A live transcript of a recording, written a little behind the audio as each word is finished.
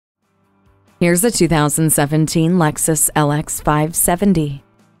Here's a 2017 Lexus LX 570.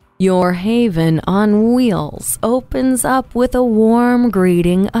 Your haven on wheels opens up with a warm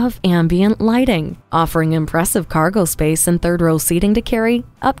greeting of ambient lighting, offering impressive cargo space and third-row seating to carry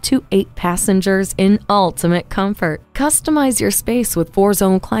up to 8 passengers in ultimate comfort. Customize your space with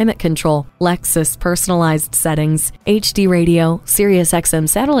 4-zone climate control, Lexus personalized settings, HD radio, Sirius XM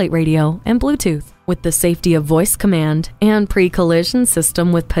satellite radio, and Bluetooth. With the safety of voice command and pre-collision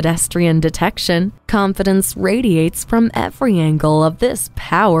system with pedestrian detection, confidence radiates from every angle of this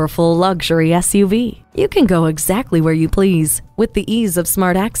powerful luxury SUV. You can go exactly where you please with the ease of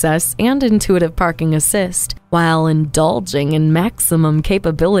smart access and intuitive parking assist, while indulging in maximum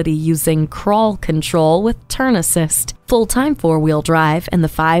capability using crawl control with turn assist, full-time 4-wheel drive, and the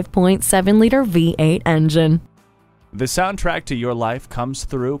 5.7-liter V8 engine. The soundtrack to your life comes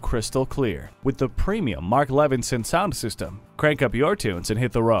through crystal clear with the premium Mark Levinson sound system. Crank up your tunes and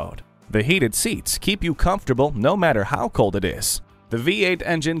hit the road. The heated seats keep you comfortable no matter how cold it is. The V8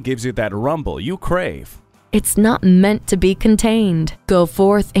 engine gives you that rumble you crave. It's not meant to be contained. Go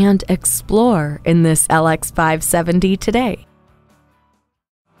forth and explore in this LX 570 today.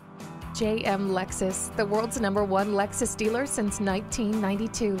 JM Lexus, the world's #1 Lexus dealer since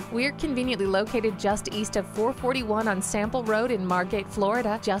 1992. We're conveniently located just east of 441 on Sample Road in Margate,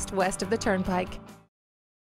 Florida, just west of the Turnpike.